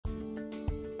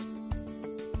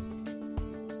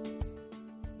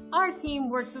Our team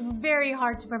works very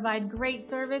hard to provide great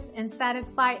service and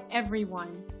satisfy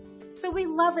everyone. So we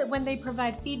love it when they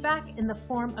provide feedback in the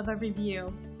form of a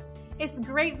review. It's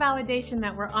great validation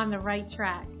that we're on the right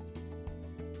track.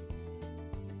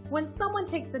 When someone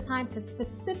takes the time to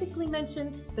specifically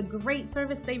mention the great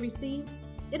service they received,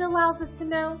 it allows us to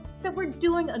know that we're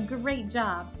doing a great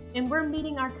job and we're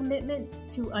meeting our commitment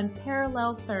to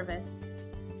unparalleled service.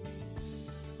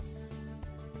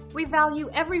 We value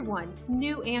everyone,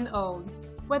 new and old.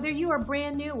 Whether you are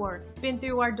brand new or been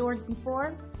through our doors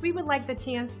before, we would like the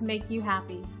chance to make you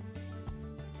happy.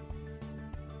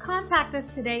 Contact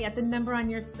us today at the number on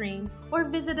your screen or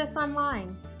visit us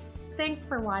online. Thanks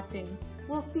for watching.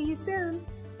 We'll see you soon.